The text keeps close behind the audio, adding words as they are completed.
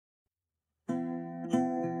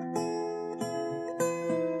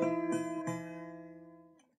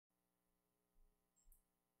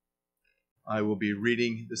I will be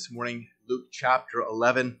reading this morning Luke chapter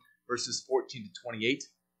 11, verses 14 to 28,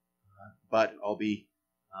 but I'll be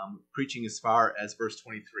preaching as far as verse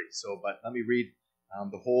 23. But let me read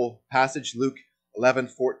the whole passage, Luke 11,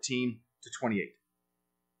 14 to 28.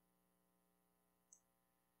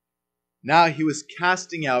 Now he was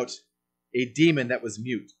casting out a demon that was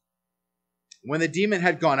mute. When the demon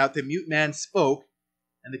had gone out, the mute man spoke,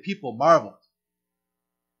 and the people marveled.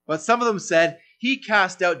 But some of them said, "He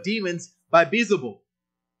cast out demons by Beelzebul,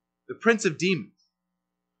 the prince of demons."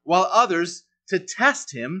 While others, to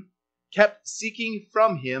test him, kept seeking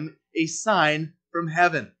from him a sign from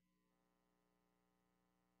heaven.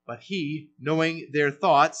 But he, knowing their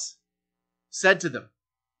thoughts, said to them,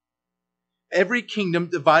 "Every kingdom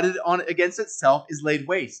divided on against itself is laid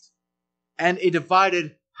waste, and a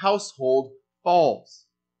divided household falls.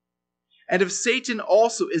 And if Satan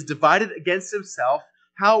also is divided against himself,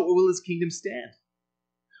 how will his kingdom stand?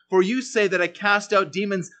 For you say that I cast out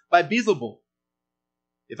demons by Beelzebul.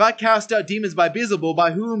 If I cast out demons by Beelzebul,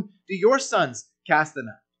 by whom do your sons cast them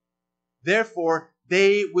out? Therefore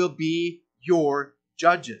they will be your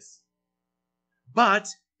judges. But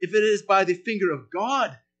if it is by the finger of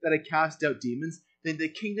God that I cast out demons, then the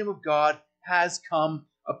kingdom of God has come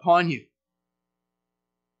upon you.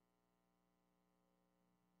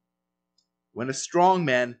 When a strong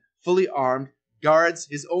man, fully armed, guards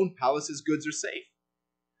his own palace, his goods are safe.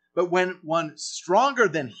 But when one stronger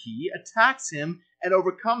than he attacks him and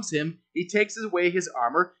overcomes him, he takes away his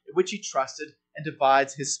armor, in which he trusted, and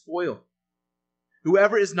divides his spoil.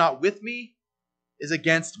 Whoever is not with me is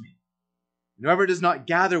against me, and whoever does not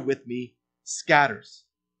gather with me scatters.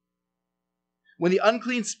 When the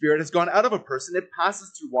unclean spirit has gone out of a person, it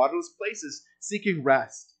passes through waterless places, seeking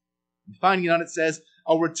rest. And finding none, it says,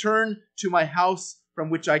 'I'll return to my house from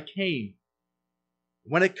which I came.'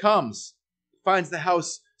 When it comes, it finds the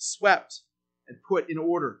house swept and put in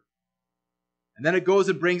order. And then it goes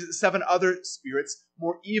and brings 7 other spirits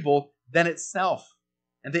more evil than itself,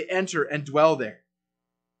 and they enter and dwell there.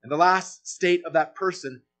 And the last state of that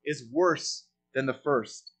person is worse than the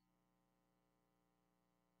first."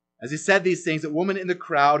 As he said these things, a woman in the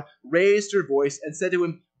crowd raised her voice and said to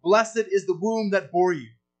him, "Blessed is the womb that bore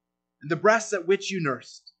you, and the breasts at which you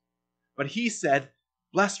nursed." But he said,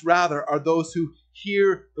 "Blessed rather are those who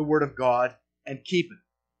hear the word of God and keep it."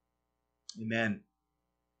 Amen.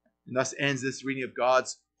 And thus ends this reading of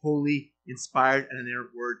God's holy, inspired, and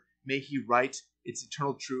inerrant word. May he write its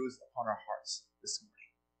eternal truths upon our hearts this morning.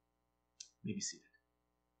 You may be seated.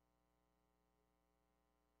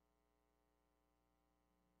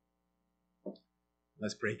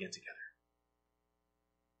 Let's pray again together.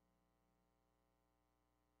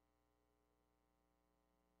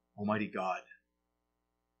 Almighty God,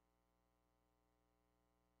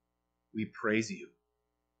 we praise you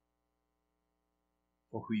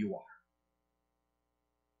for who you are.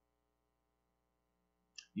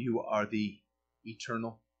 You are the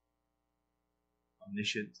eternal,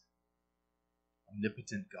 omniscient,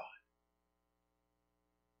 omnipotent God.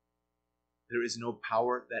 There is no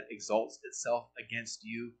power that exalts itself against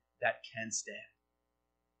you that can stand.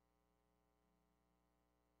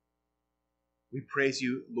 We praise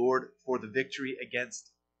you, Lord, for the victory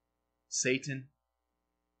against Satan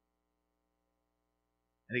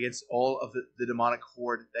and against all of the demonic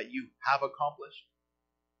horde that you have accomplished,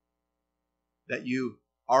 that you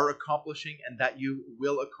are accomplishing, and that you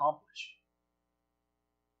will accomplish.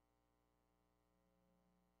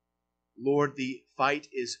 Lord, the fight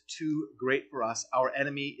is too great for us. Our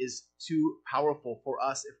enemy is too powerful for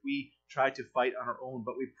us if we try to fight on our own.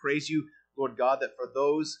 But we praise you, Lord God, that for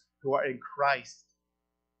those who are in Christ,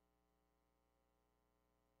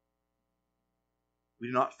 we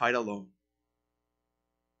do not fight alone.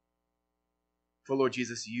 For Lord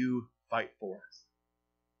Jesus, you fight for us.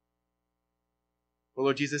 For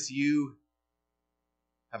Lord Jesus, you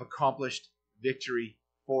have accomplished victory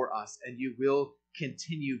for us, and you will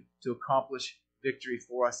continue to accomplish victory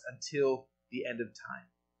for us until the end of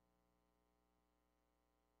time.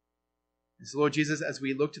 And so, Lord Jesus, as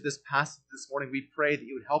we look to this passage this morning, we pray that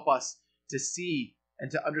you would help us to see and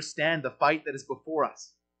to understand the fight that is before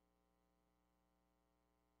us.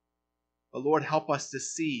 But Lord, help us to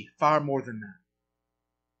see far more than that.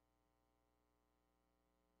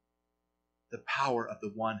 The power of the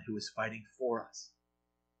one who is fighting for us.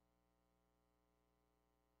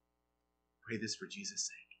 Pray this for Jesus'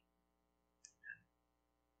 sake.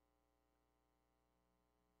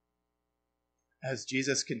 Amen. As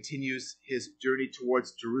Jesus continues his journey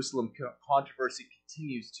towards Jerusalem, controversy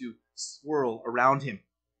continues to swirl around him.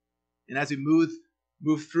 And as we move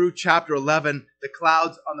through chapter 11, the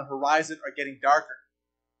clouds on the horizon are getting darker.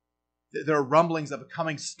 There are rumblings of a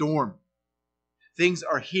coming storm. Things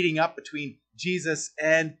are heating up between Jesus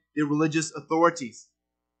and the religious authorities.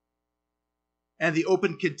 And the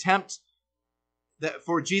open contempt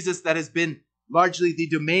for Jesus that has been largely the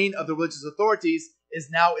domain of the religious authorities is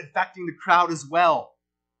now infecting the crowd as well.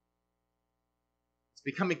 It's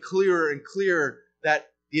becoming clearer and clearer that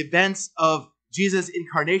the events of Jesus'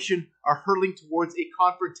 incarnation are hurtling towards a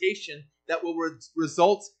confrontation that will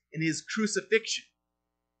result in his crucifixion.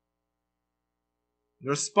 The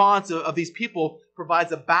response of these people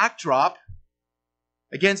provides a backdrop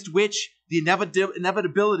against which the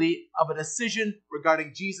inevitability of a decision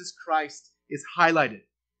regarding Jesus Christ is highlighted.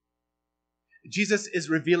 Jesus is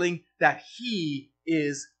revealing that he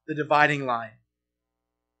is the dividing line.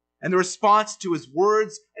 And the response to his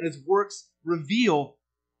words and his works reveal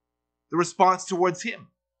the response towards him.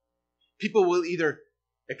 People will either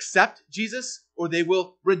accept Jesus or they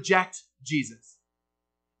will reject Jesus.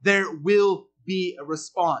 There will be a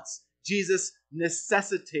response. Jesus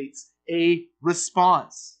necessitates a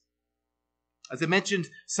response. As I mentioned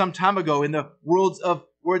some time ago in the words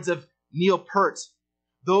of Neil Peart,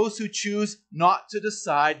 those who choose not to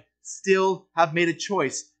decide still have made a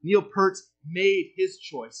choice. Neil Peart made his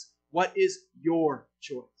choice. What is your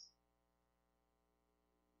choice?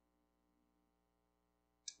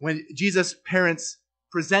 When Jesus' parents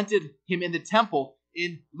presented him in the temple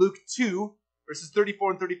in Luke 2, verses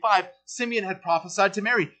 34 and 35, Simeon had prophesied to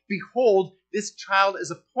Mary, "Behold, this child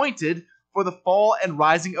is appointed for the fall and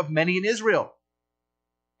rising of many in Israel,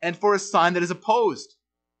 and for a sign that is opposed.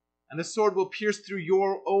 And the sword will pierce through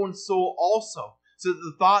your own soul also, so that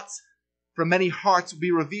the thoughts from many hearts will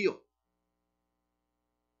be revealed."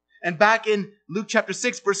 And back in Luke chapter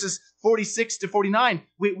 6, verses 46 to 49,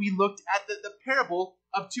 we looked at the parable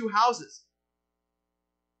of two houses.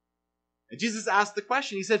 And Jesus asked the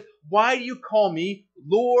question, he said, "Why do you call me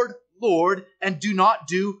Lord, Lord, and do not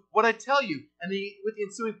do what I tell you?" And with the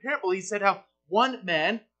ensuing parable, he said how one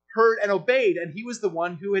man heard and obeyed, and he was the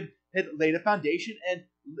one who had laid a foundation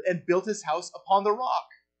and built his house upon the rock.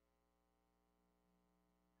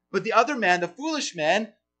 But the other man, the foolish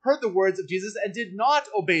man, heard the words of Jesus and did not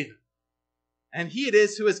obey them. And he it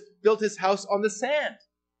is who has built his house on the sand.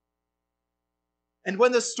 And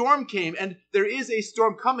when the storm came, and there is a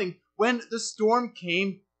storm coming, when the storm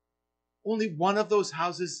came, only one of those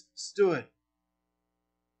houses stood. It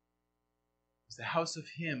was the house of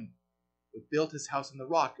him who built his house on the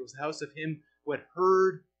rock. It was the house of him who had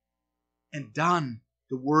heard and done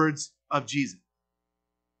the words of Jesus.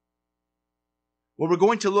 Well, we're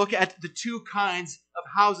going to look at the two kinds of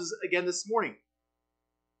houses again this morning.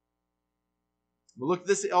 We'll look at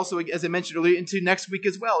this also, as I mentioned earlier, into next week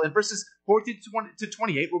as well. In verses 14 to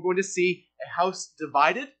 28, we're going to see a house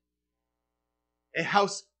divided, a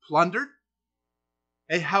house plundered,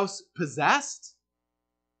 a house possessed,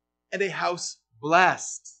 and a house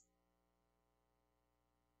blessed.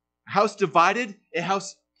 A house divided, a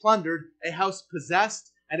house plundered, a house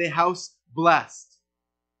possessed, and a house blessed.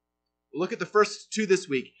 We'll look at the first two this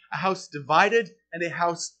week, a house divided and a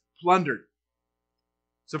house plundered.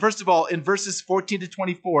 So first of all, in verses 14 to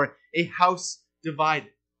 24, a house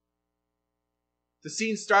divided. The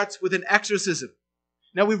scene starts with an exorcism.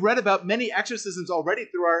 Now, we've read about many exorcisms already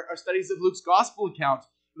through our studies of Luke's gospel account,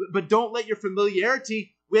 but don't let your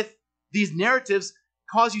familiarity with these narratives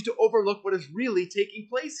cause you to overlook what is really taking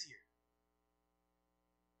place here.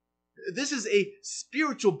 This is a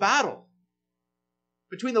spiritual battle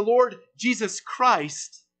between the Lord Jesus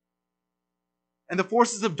Christ and the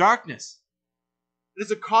forces of darkness. It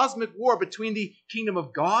is a cosmic war between the kingdom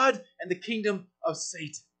of God and the kingdom of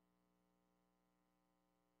Satan.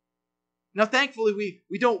 Now, thankfully,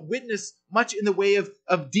 we don't witness much in the way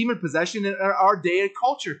of demon possession in our day and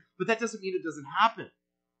culture, but that doesn't mean it doesn't happen.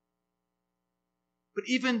 But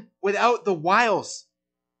even without the wiles,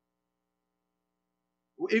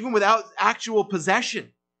 even without actual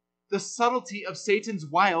possession, the subtlety of Satan's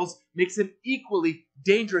wiles makes him equally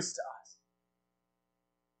dangerous to us.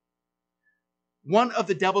 One of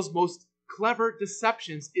the devil's most clever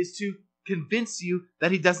deceptions is to convince you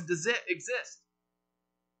that he doesn't exist.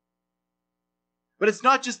 But it's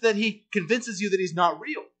not just that he convinces you that he's not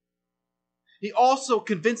real. He also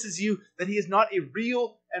convinces you that he is not a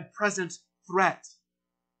real and present threat.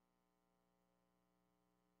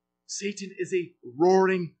 Satan is a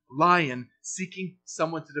roaring lion seeking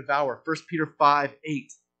someone to devour. 1 Peter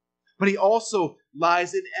 5:8. But he also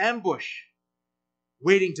lies in ambush,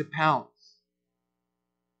 waiting to pounce.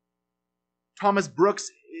 Thomas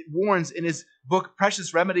Brooks warns in his book,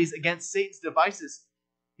 Precious Remedies Against Satan's Devices.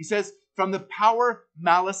 He says, "From the power,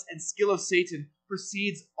 malice, and skill of Satan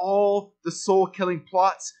precedes all the soul-killing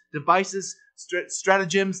plots, devices,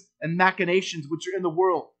 stratagems, and machinations which are in the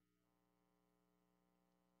world.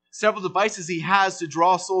 Several devices he has to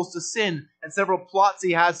draw souls to sin, and several plots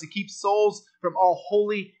he has to keep souls from all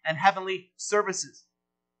holy and heavenly services.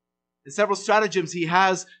 And several stratagems he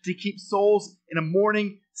has to keep souls in a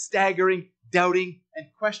mourning, staggering, doubting, and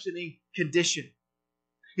questioning condition.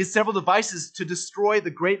 He has several devices to destroy the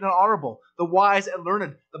great and honorable, the wise and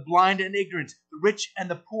learned, the blind and ignorant, the rich and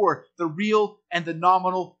the poor, the real and the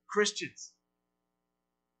nominal Christians.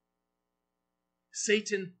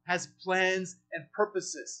 Satan has plans and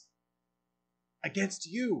purposes against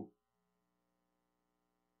you.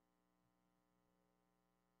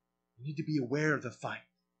 You need to be aware of the fight.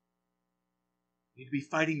 You need to be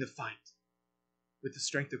fighting the fight with the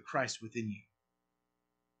strength of Christ within you.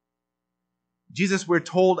 Jesus, we're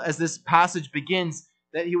told as this passage begins,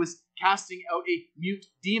 that he was casting out a mute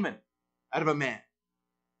demon out of a man.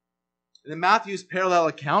 In Matthew's parallel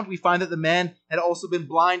account, we find that the man had also been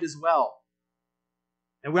blind as well.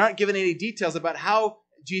 And we aren't given any details about how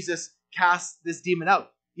Jesus cast this demon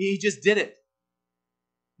out. He just did it.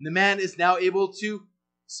 And the man is now able to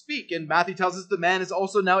speak. And Matthew tells us the man is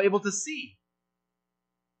also now able to see.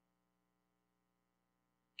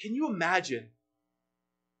 Can you imagine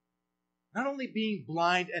not only being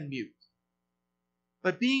blind and mute,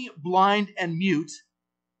 but being blind and mute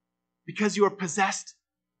because you are possessed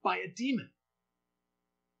by a demon?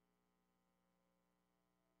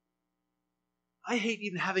 I hate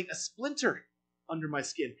even having a splinter under my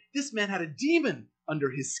skin. This man had a demon under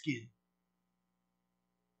his skin.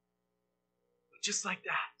 But just like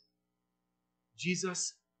that,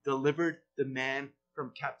 Jesus delivered the man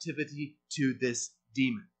from captivity to this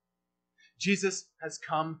demon. Jesus has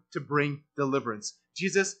come to bring deliverance.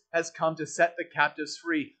 Jesus has come to set the captives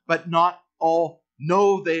free, but not all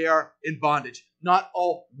know they are in bondage. Not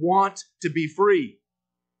all want to be free.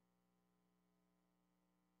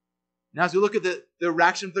 Now, as we look at the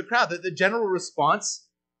reaction of the crowd, the general response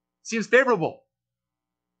seems favorable.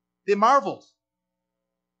 They marveled.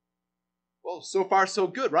 Well, so far so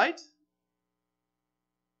good, right?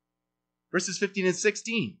 Verses 15 and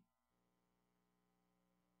 16.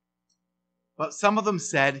 But some of them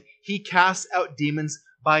said, he casts out demons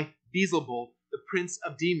by Beelzebul, the prince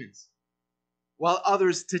of demons. While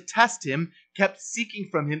others, to test him, kept seeking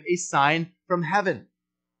from him a sign from heaven.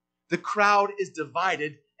 The crowd is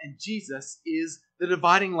divided, and Jesus is the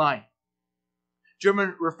dividing line.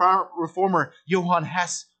 German reformer Johann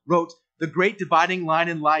Hess wrote, "The great dividing line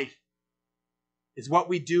in life is what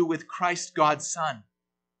we do with Christ God's Son.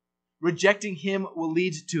 Rejecting him will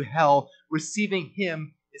lead to hell. Receiving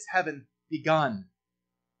him is heaven begun."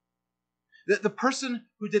 The person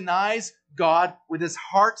who denies God with his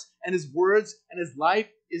heart and his words and his life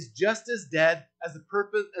is just as dead as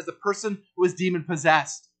the person who is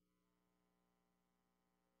demon-possessed.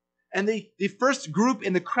 And the first group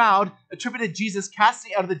in the crowd attributed Jesus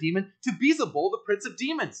casting out of the demon to Beelzebul, the prince of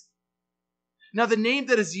demons. Now, the name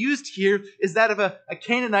that is used here is that of a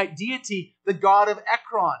Canaanite deity, the god of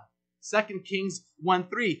Ekron. 2 Kings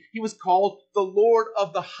 1:3. He was called the Lord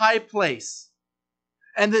of the High Place.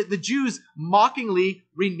 And the Jews mockingly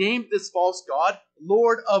renamed this false god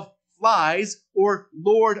Lord of Flies or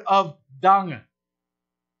Lord of Dung.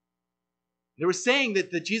 They were saying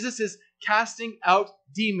that Jesus is casting out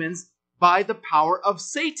demons by the power of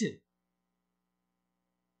Satan.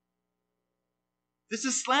 This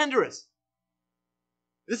is slanderous.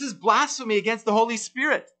 This is blasphemy against the Holy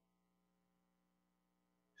Spirit.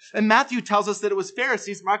 And Matthew tells us that it was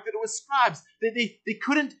Pharisees, Mark that it was scribes. They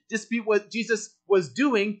couldn't dispute what Jesus was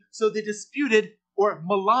doing, so they disputed or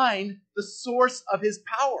maligned the source of his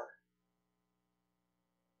power.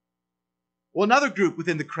 Well, another group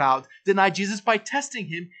within the crowd denied Jesus by testing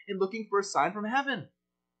him and looking for a sign from heaven.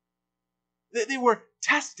 They were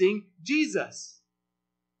testing Jesus.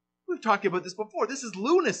 We've talked about this before. This is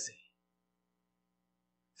lunacy.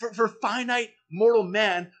 For finite mortal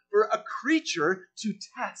man, for a creature to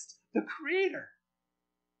test the Creator.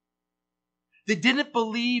 They didn't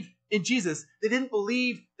believe in Jesus. They didn't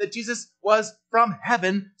believe that Jesus was from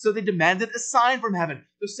heaven, so they demanded a sign from heaven.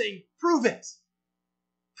 They're saying, prove it.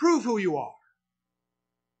 Prove who you are.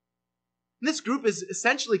 And this group is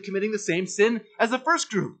essentially committing the same sin as the first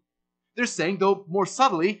group. They're saying, though more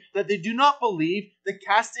subtly, that they do not believe that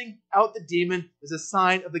casting out the demon is a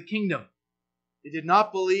sign of the kingdom. They did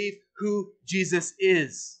not believe who Jesus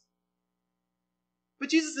is. But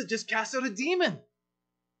Jesus had just cast out a demon.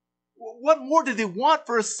 What more did they want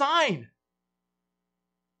for a sign?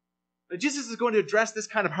 Now, Jesus is going to address this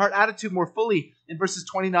kind of heart attitude more fully in verses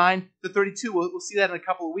 29 to 32. We'll see that in a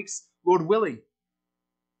couple of weeks, Lord willing.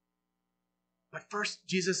 But first,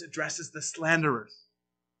 Jesus addresses the slanderers.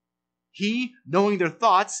 He, knowing their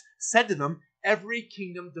thoughts, said to them, "Every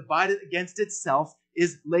kingdom divided against itself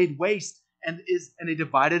is laid waste, and a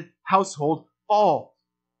divided household falls."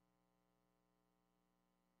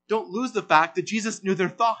 Don't lose the fact that Jesus knew their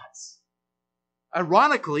thoughts.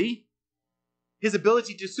 Ironically, his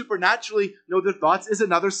ability to supernaturally know their thoughts is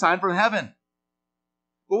another sign from heaven.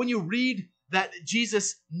 But when you read that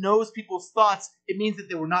Jesus knows people's thoughts, it means that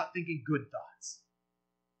they were not thinking good thoughts.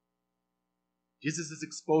 Jesus is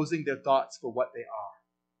exposing their thoughts for what they are.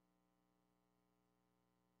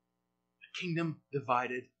 A kingdom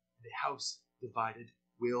divided and a house divided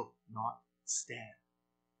will not stand.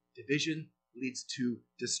 Division leads to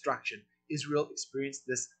destruction. Israel experienced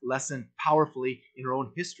this lesson powerfully in her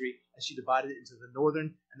own history as she divided into the northern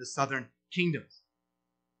and the southern kingdoms.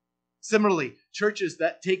 Similarly, churches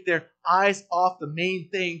that take their eyes off the main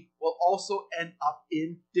thing will also end up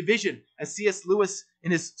in division. As C.S. Lewis,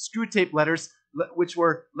 in his Screwtape Letters, which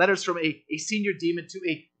were letters from a senior demon to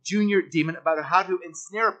a junior demon about how to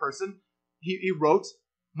ensnare a person, he wrote,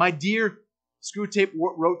 "My dear," Screwtape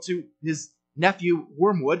wrote to his nephew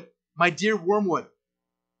Wormwood, "My dear Wormwood,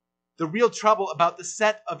 the real trouble about the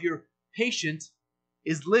set of your patient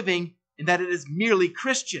is living in that it is merely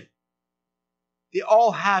Christian. They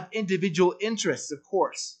all have individual interests, of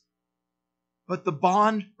course, but the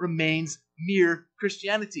bond remains mere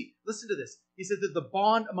Christianity." Listen to this. He said that the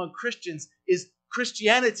bond among Christians is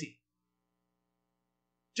Christianity.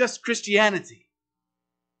 Just Christianity.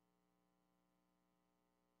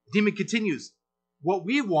 The demon continues, "What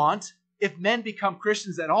we want, if men become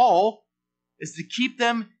Christians at all, is to keep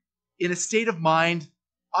them in a state of mind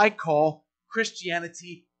I call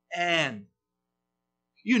Christianity and.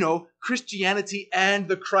 You know, Christianity and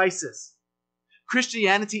the crisis.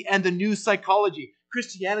 Christianity and the new psychology.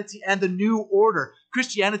 Christianity and the new order.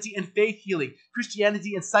 Christianity and faith healing.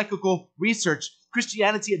 Christianity and psychical research.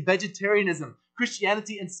 Christianity and vegetarianism.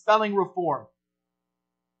 Christianity and spelling reform.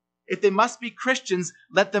 If they must be Christians,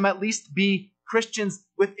 let them at least be Christians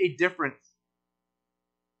with a difference."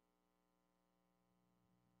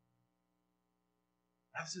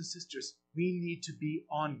 Brothers and sisters, we need to be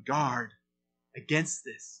on guard against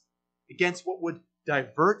this, against what would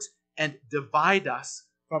divert and divide us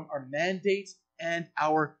from our mandate and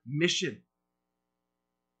our mission.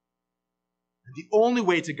 And the only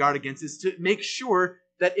way to guard against this is to make sure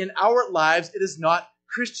that in our lives it is not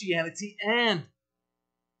Christianity and.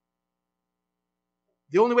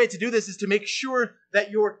 The only way to do this is to make sure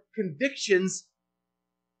that your convictions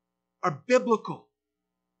are biblical.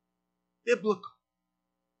 Biblical.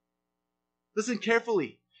 Listen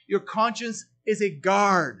carefully. Your conscience is a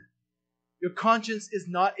guard. Your conscience is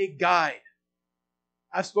not a guide.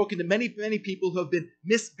 I've spoken to many, many people who have been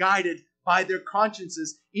misguided by their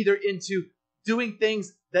consciences, either into doing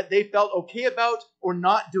things that they felt okay about or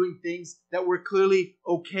not doing things that were clearly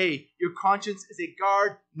okay. Your conscience is a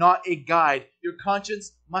guard, not a guide. Your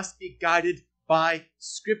conscience must be guided by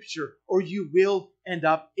Scripture, or you will end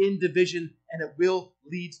up in division and it will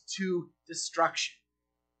lead to destruction.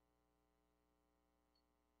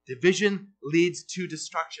 Division leads to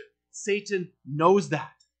destruction. Satan knows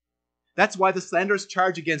that. That's why the slanderous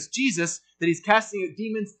charge against Jesus, that he's casting out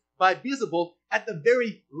demons by Beelzebul, at the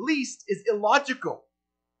very least is illogical.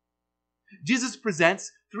 Jesus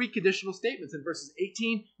presents three conditional statements in verses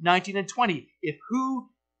 18, 19, and 20. If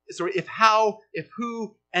how, if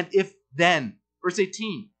who, and if then. Verse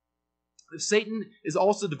 18. If Satan is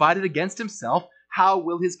also divided against himself, how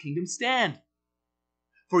will his kingdom stand?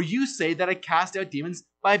 For you say that I cast out demons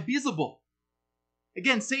by Beelzebul.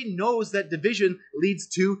 Again, Satan knows that division leads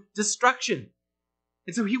to destruction.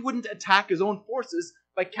 And so he wouldn't attack his own forces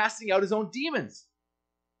by casting out his own demons.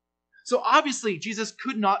 So obviously, Jesus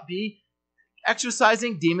could not be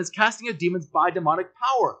exorcising demons, casting out demons by demonic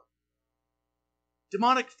power.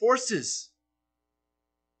 Demonic forces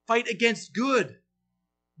fight against good,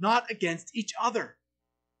 not against each other.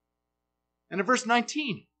 And in verse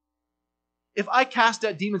 19, if I cast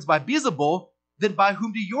out demons by Beelzebul, then by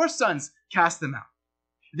whom do your sons cast them out?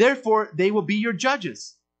 Therefore, they will be your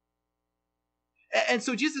judges. And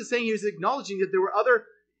so Jesus is saying, he's acknowledging that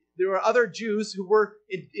there were other Jews who were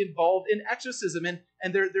involved in exorcism, and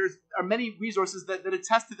there are many resources that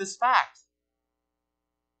attest to this fact.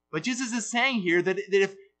 But Jesus is saying here that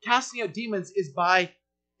if casting out demons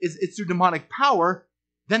is through demonic power,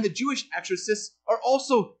 then the Jewish exorcists are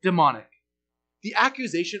also demonic. The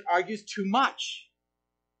accusation argues too much.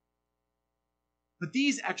 But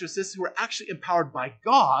these exorcists who are actually empowered by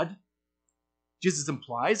God, Jesus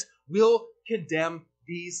implies, will condemn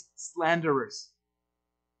these slanderers.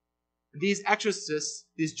 These exorcists,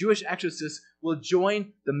 these Jewish exorcists, will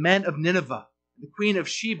join the men of Nineveh, the queen of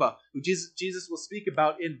Sheba, who Jesus will speak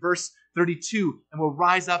about in verse 32, and will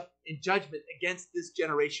rise up in judgment against this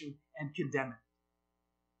generation and condemn it.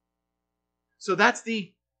 So that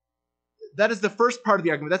is the first part of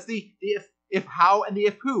the argument. That's the if how and the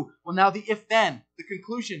if who. Well, now the if then, the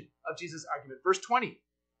conclusion of Jesus' argument. Verse 20.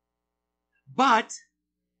 But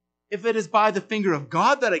if it is by the finger of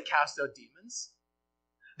God that I cast out demons,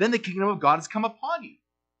 then the kingdom of God has come upon you.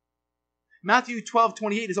 Matthew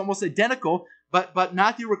 12:28 is almost identical, but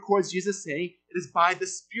Matthew records Jesus saying it is by the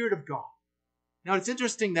Spirit of God. Now it's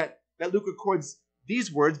interesting that Luke records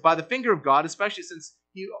these words by the finger of God, especially since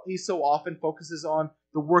he so often focuses on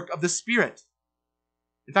the work of the Spirit.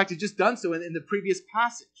 In fact, he's just done so in the previous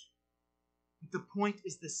passage. But the point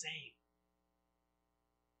is the same.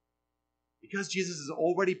 Because Jesus has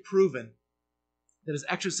already proven that his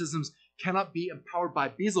exorcisms cannot be empowered by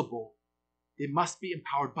Beelzebul, they must be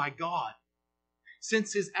empowered by God.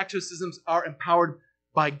 Since his exorcisms are empowered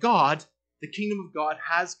by God, the kingdom of God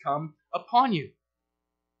has come upon you.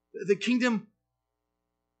 The kingdom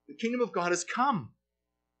of God has come.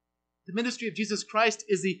 The ministry of Jesus Christ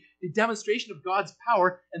is the demonstration of God's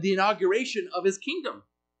power and the inauguration of his kingdom.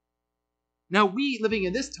 Now we, living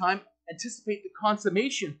in this time, anticipate the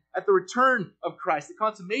consummation at the return of Christ, the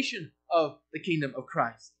consummation of the kingdom of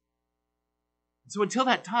Christ. And so until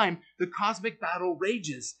that time, the cosmic battle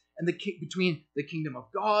rages between the kingdom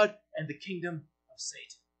of God and the kingdom of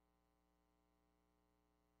Satan.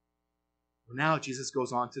 Well, now Jesus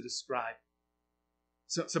goes on to describe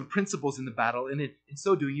some principles in the battle, and in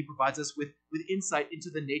so doing, he provides us with insight into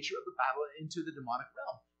the nature of the battle and into the demonic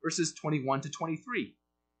realm. Verses 21 to 23.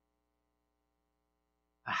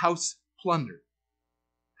 A house plundered.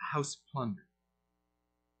 A house plundered.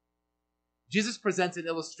 Jesus presents an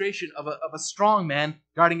illustration of a strong man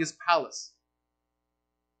guarding his palace.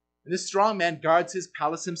 And this strong man guards his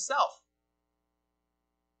palace himself.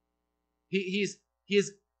 He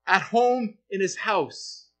is at home in his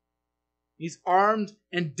house. He's armed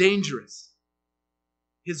and dangerous.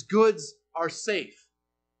 His goods are safe.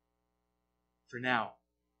 For now.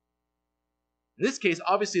 In this case,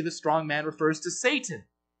 obviously, the strong man refers to Satan.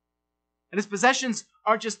 And his possessions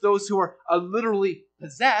aren't just those who are literally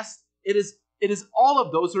possessed. It is all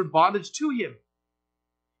of those who are in bondage to him.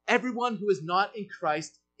 Everyone who is not in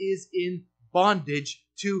Christ is in bondage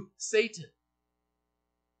to Satan.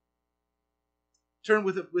 Turn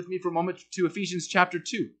with me for a moment to Ephesians chapter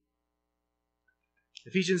 2.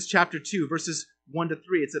 Ephesians chapter 2, verses 1 to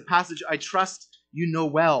 3. It's a passage I trust you know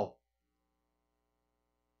well.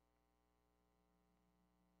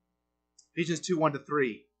 Ephesians 2, 1 to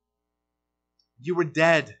 3. You were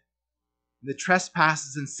dead in the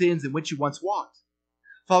trespasses and sins in which you once walked,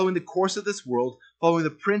 following the course of this world, following the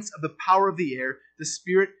prince of the power of the air, the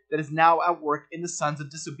spirit that is now at work in the sons of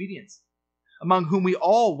disobedience, among whom we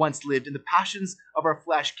all once lived in the passions of our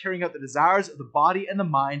flesh, carrying out the desires of the body and the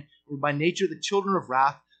mind, who were by nature the children of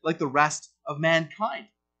wrath, like the rest of mankind.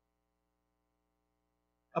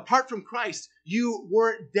 Apart from Christ, you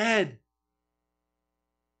were dead.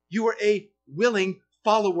 You were a willing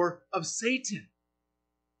follower of Satan.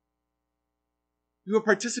 You were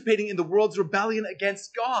participating in the world's rebellion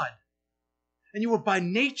against God. And you were by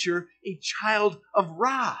nature a child of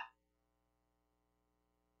wrath.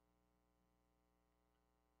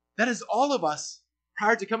 That is all of us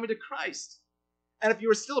prior to coming to Christ. And if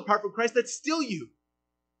you are still apart from Christ, that's still you.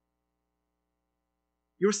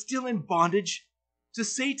 You're still in bondage to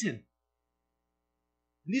Satan.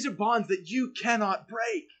 And these are bonds that you cannot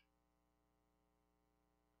break.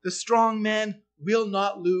 The strong man will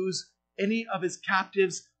not lose any of his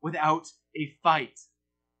captives without a fight.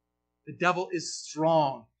 The devil is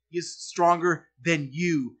strong. He is stronger than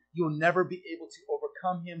you. You will never be able to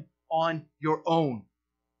overcome him on your own.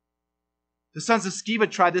 The sons of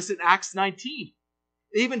Sceva tried this in Acts 19.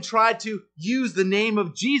 They even tried to use the name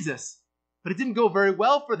of Jesus, but it didn't go very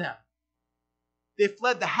well for them. They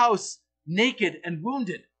fled the house naked and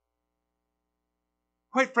wounded.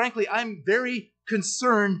 Quite frankly, I'm very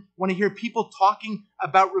concerned when I hear people talking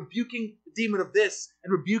about rebuking the demon of this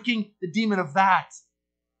and rebuking the demon of that.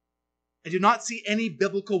 I do not see any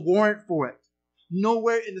biblical warrant for it.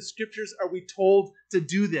 Nowhere in the scriptures are we told to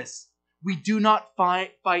do this. We do not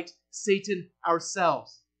fight Satan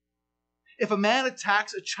ourselves. If a man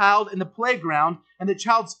attacks a child in the playground and the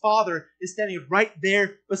child's father is standing right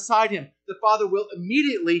there beside him, the father will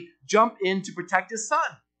immediately jump in to protect his son.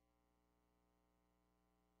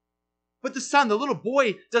 But the son, the little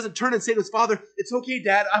boy, doesn't turn and say to his father, "It's okay,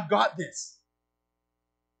 Dad, I've got this."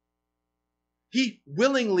 He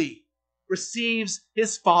willingly receives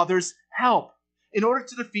his father's help. In order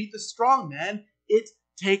to defeat the strong man, it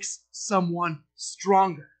takes someone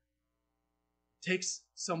stronger. It takes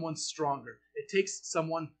someone stronger. It takes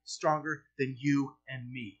someone stronger than you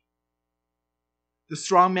and me. The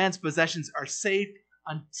strong man's possessions are safe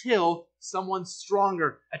until someone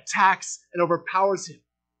stronger attacks and overpowers him,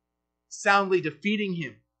 soundly defeating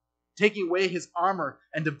him, taking away his armor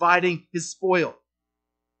and dividing his spoil.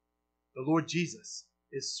 The Lord Jesus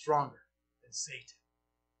is stronger than Satan.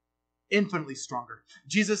 Infinitely stronger.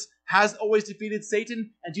 Jesus has always defeated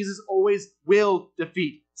Satan, and Jesus always will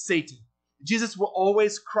defeat Satan. Jesus will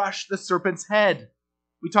always crush the serpent's head.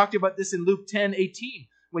 We talked about this in Luke 10:18,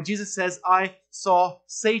 when Jesus says, I saw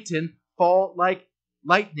Satan fall like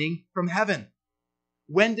lightning from heaven.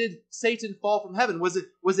 When did Satan fall from heaven? Was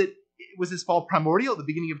his fall primordial at the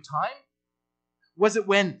beginning of time? Was it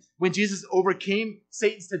when Jesus overcame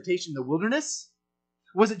Satan's temptation in the wilderness?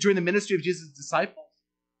 Was it during the ministry of Jesus' disciples?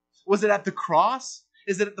 Was it at the cross?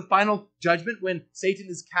 Is it at the final judgment when Satan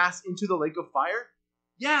is cast into the lake of fire?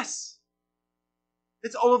 Yes.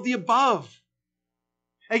 It's all of the above.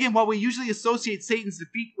 Again, while we usually associate Satan's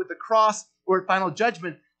defeat with the cross or final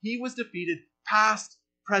judgment, he was defeated past,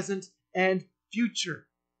 present, and future.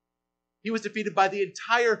 He was defeated by the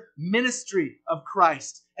entire ministry of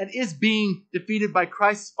Christ and is being defeated by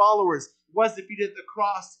Christ's followers, was defeated at the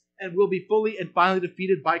cross, and will be fully and finally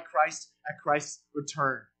defeated by Christ at Christ's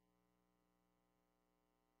return.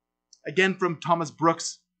 Again, from Thomas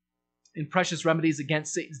Brooks in Precious Remedies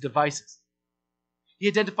Against Satan's Devices. He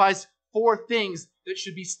identifies 4 things that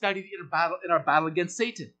should be studied in our battle against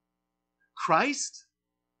Satan: Christ,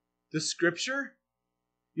 the Scripture,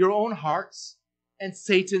 your own hearts, and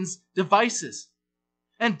Satan's devices.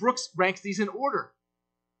 And Brooks ranks these in order.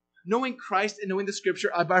 Knowing Christ and knowing the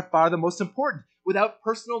Scripture are by far the most important. Without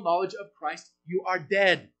personal knowledge of Christ, you are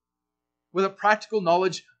dead. Without practical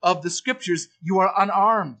knowledge of the Scriptures, you are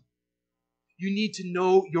unarmed. You need to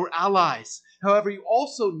know your allies. However, you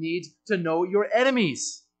also need to know your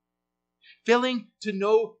enemies. Failing to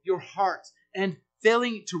know your heart and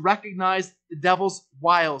failing to recognize the devil's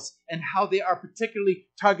wiles and how they are particularly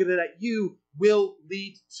targeted at you will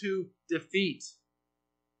lead to defeat.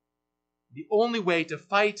 The only way to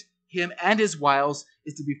fight him and his wiles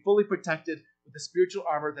is to be fully protected with the spiritual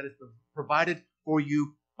armor that is provided for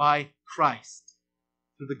you by Christ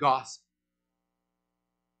through the gospel.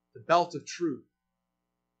 The belt of truth,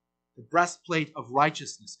 the breastplate of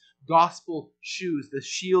righteousness, gospel shoes, the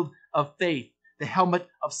shield of faith, the helmet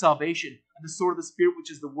of salvation, and the sword of the Spirit,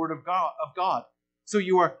 which is the word of God. So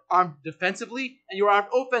you are armed defensively and you are armed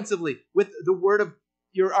offensively with the word of,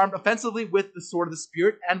 you're armed offensively with the sword of the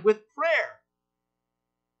Spirit and with prayer.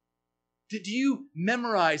 Do you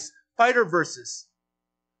memorize fighter verses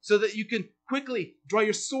so that you can quickly draw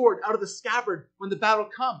your sword out of the scabbard when the battle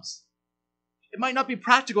comes? It might not be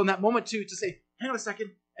practical in that moment to say, hang on a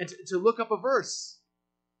second, and to look up a verse.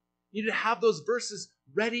 You need to have those verses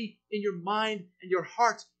ready in your mind and your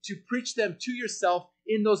heart to preach them to yourself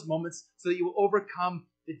in those moments so that you will overcome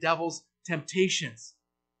the devil's temptations.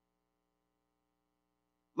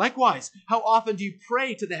 Likewise, how often do you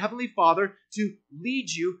pray to the Heavenly Father to lead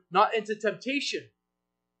you not into temptation?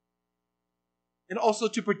 And also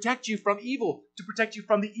to protect you from evil, to protect you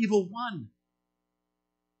from the evil one.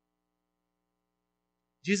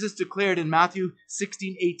 Jesus declared in Matthew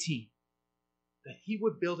 16:18 that he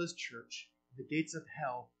would build his church. The gates of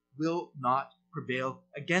hell will not prevail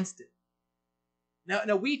against it.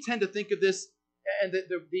 Now we tend to think of this and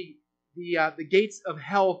the gates of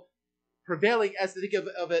hell prevailing as to think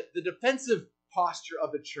of it, the defensive posture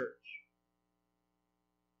of the church.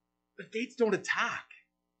 The gates don't attack.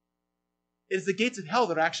 It is the gates of hell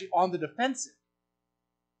that are actually on the defensive.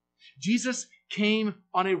 Jesus came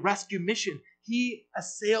on a rescue mission. He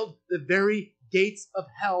assailed the very gates of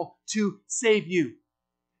hell to save you.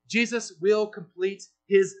 Jesus will complete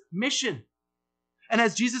his mission. And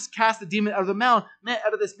as Jesus cast the demon out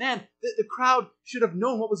of this man, the crowd should have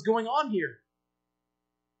known what was going on here.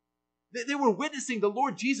 They were witnessing the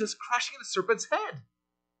Lord Jesus crushing the serpent's head.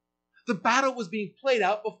 The battle was being played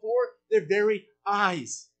out before their very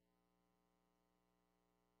eyes.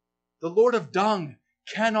 The Lord of Dung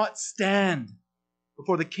cannot stand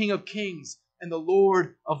before the King of Kings and the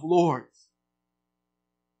Lord of Lords.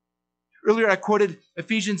 Earlier I quoted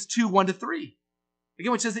Ephesians 2:1-3.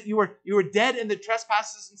 Again, which says that you were dead in the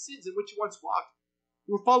trespasses and sins in which you once walked.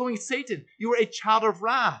 You were following Satan. You were a child of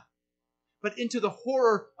wrath. But into the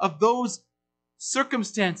horror of those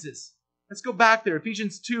circumstances. Let's go back there,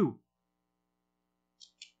 Ephesians 2.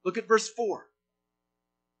 Look at verse 4.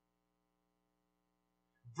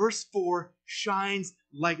 Verse 4 shines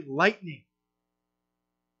like lightning.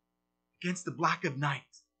 against the black of night.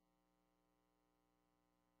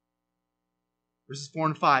 Verses 4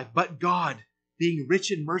 and 5. But God, being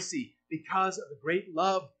rich in mercy, because of the great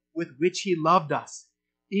love with which he loved us,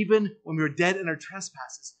 even when we were dead in our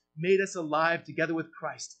trespasses, made us alive together with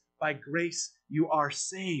Christ. By grace you are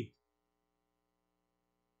saved.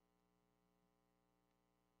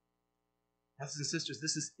 Brothers and sisters,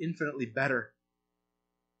 this is infinitely better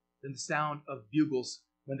than the sound of bugles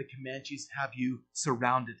when the Comanches have you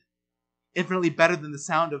surrounded. Infinitely better than the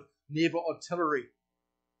sound of naval artillery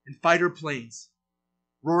and fighter planes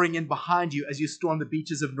roaring in behind you as you storm the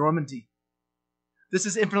beaches of Normandy. This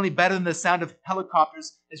is infinitely better than the sound of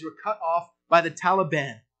helicopters as you're cut off by the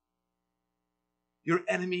Taliban. Your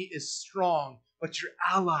enemy is strong, but your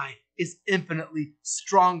ally is infinitely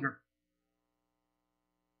stronger.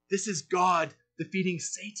 This is God defeating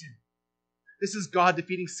Satan. This is God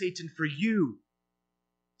defeating Satan for you.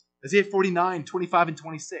 Isaiah 49, 25 and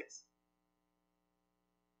 26.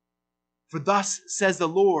 For thus says the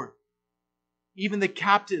Lord, even the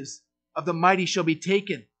captives of the mighty shall be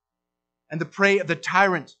taken, and the prey of the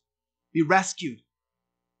tyrant be rescued.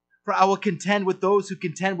 For I will contend with those who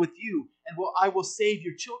contend with you, and I will save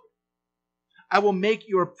your children. I will make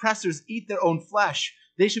your oppressors eat their own flesh.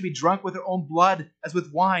 They shall be drunk with their own blood as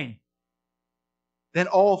with wine. Then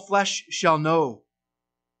all flesh shall know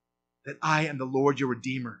that I am the Lord your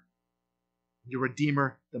Redeemer, your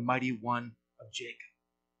Redeemer, the mighty one of Jacob.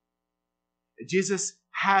 Jesus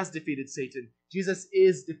has defeated Satan. Jesus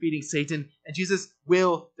is defeating Satan, and Jesus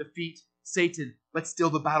will defeat Satan, but still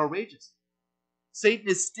the battle rages. Satan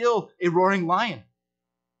is still a roaring lion.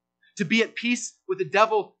 To be at peace with the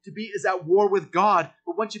devil, to be is at war with God.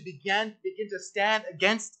 But once you begin to stand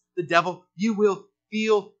against the devil, you will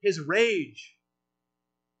feel his rage.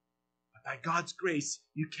 But by God's grace,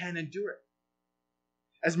 you can endure it.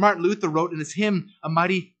 As Martin Luther wrote in his hymn, "A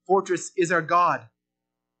mighty fortress is our God,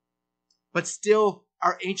 but still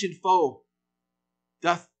our ancient foe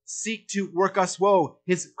doth seek to work us woe.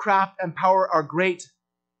 His craft and power are great,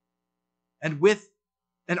 and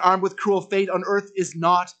armed with cruel fate on earth is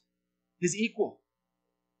not his equal.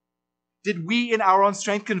 Did we in our own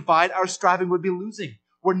strength confide, our striving would be losing.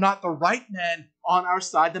 Were not the right man on our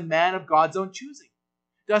side, the man of God's own choosing.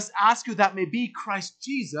 Dost ask who that may be? Christ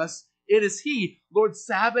Jesus, it is he, Lord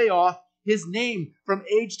Sabaoth, his name, from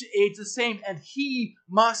age to age the same, and he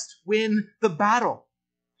must win the battle.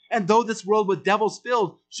 And though this world with devils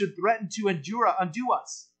filled should threaten to undo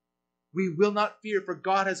us, we will not fear, for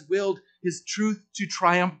God has willed his truth to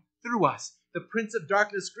triumph through us. The prince of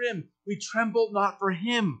darkness grim, we tremble not for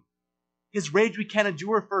him. His rage we can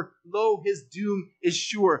endure, for lo, his doom is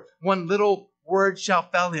sure. One little word shall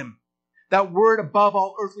fell him. That word above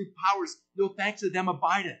all earthly powers, no thanks to them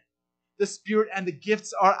abideth. The spirit and the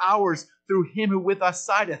gifts are ours, through him who with us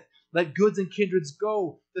sideth. Let goods and kindreds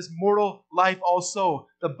go, this mortal life also.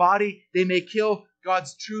 The body they may kill,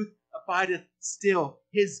 God's truth abideth still.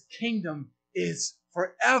 His kingdom is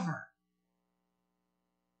forever.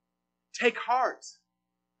 Take heart.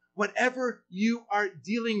 Whatever you are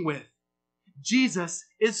dealing with, Jesus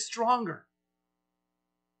is stronger.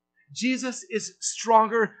 Jesus is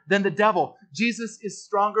stronger than the devil. Jesus is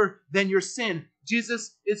stronger than your sin.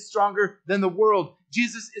 Jesus is stronger than the world.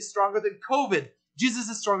 Jesus is stronger than COVID. Jesus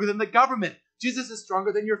is stronger than the government. Jesus is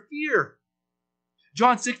stronger than your fear.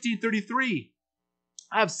 John 16:33.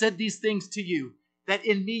 I have said these things to you, that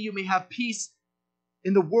in me you may have peace.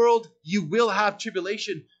 In the world you will have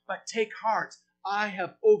tribulation, but take heart. I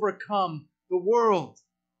have overcome the world.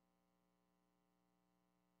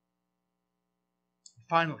 And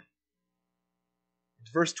finally,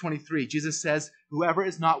 in verse 23, Jesus says, whoever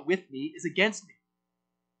is not with me is against me.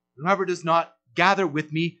 Whoever does not gather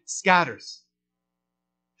with me scatters.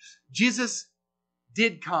 Jesus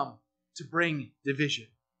did come to bring division.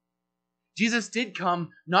 Jesus did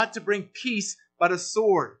come not to bring peace, but a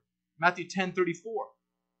sword. Matthew 10:34.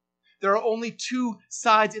 There are only two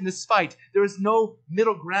sides in this fight. There is no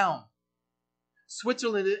middle ground.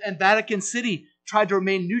 Switzerland and Vatican City tried to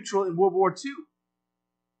remain neutral in World War II.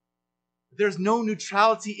 There's no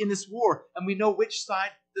neutrality in this war, and we know which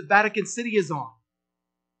side the Vatican City is on.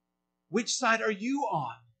 Which side are you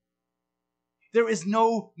on? There is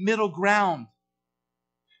no middle ground.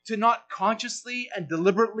 To not consciously and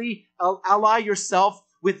deliberately ally yourself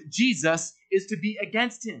with Jesus is to be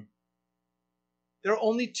against him. There are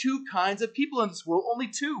only two kinds of people in this world, only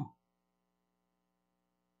two.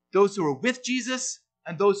 Those who are with Jesus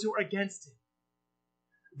and those who are against him.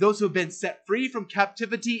 Those who have been set free from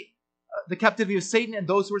captivity, the captivity of Satan, and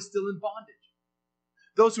those who are still in bondage.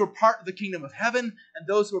 Those who are part of the kingdom of heaven and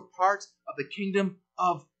those who are part of the kingdom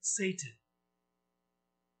of Satan.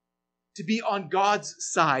 To be on God's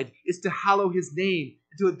side is to hallow his name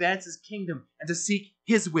and to advance his kingdom and to seek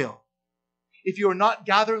his will. If you are not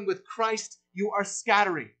gathering with Christ, you are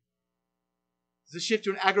scattering. There's a shift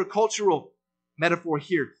to an agricultural metaphor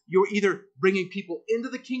here. You're either bringing people into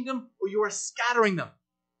the kingdom or you are scattering them,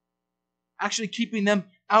 actually keeping them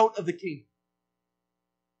out of the kingdom.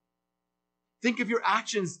 Think of your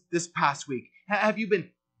actions this past week. Have you been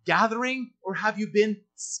gathering or have you been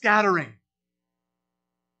scattering?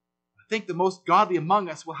 I think the most godly among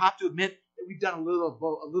us will have to admit that we've done a little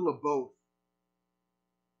of both.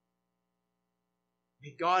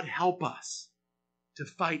 May God help us to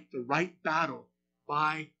fight the right battle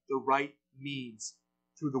by the right means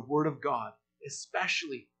through the Word of God,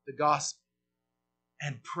 especially the gospel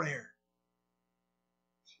and prayer.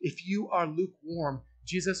 If you are lukewarm,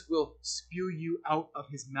 Jesus will spew you out of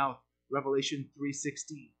his mouth. Revelation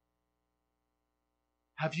 3:16.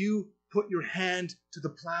 Have you put your hand to the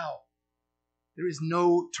plow? There is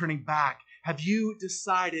no turning back. Have you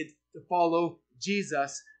decided to follow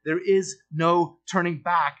Jesus? There is no turning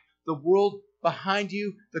back. The world behind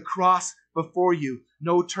you, the cross before you.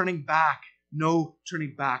 No turning back. No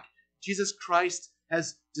turning back. Jesus Christ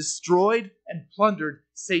has destroyed and plundered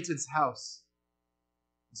Satan's house.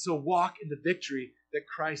 So walk in the victory that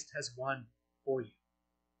Christ has won for you.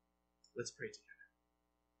 Let's pray together.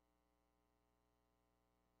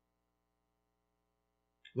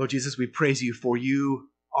 Lord Jesus, we praise you for you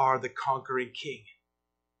are the conquering King.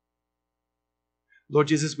 Lord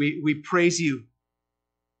Jesus, we praise you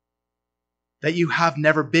that you have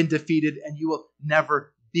never been defeated and you will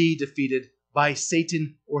never be defeated by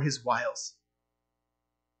Satan or his wiles.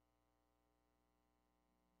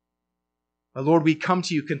 My Lord, we come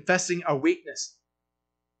to you confessing our weakness,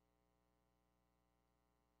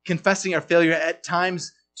 confessing our failure at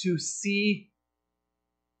times to see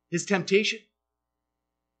his temptation,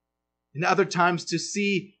 and other times to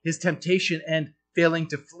see his temptation and failing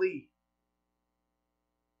to flee.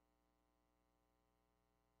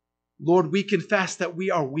 Lord, we confess that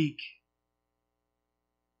we are weak.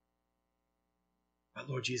 But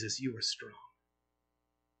Lord Jesus, you are strong.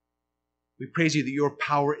 We praise you that your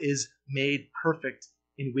power is made perfect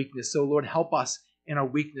in weakness. So Lord, help us in our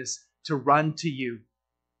weakness to run to you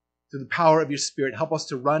through the power of your Spirit. Help us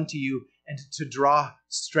to run to you and to draw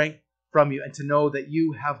strength from you and to know that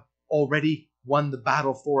you have already won the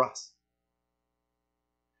battle for us.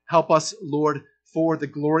 Help us, Lord, for the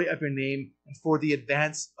glory of your name and for the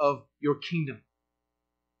advance of your kingdom.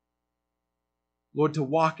 Lord, to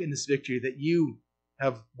walk in this victory that you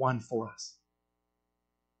have won for us.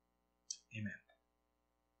 Amen.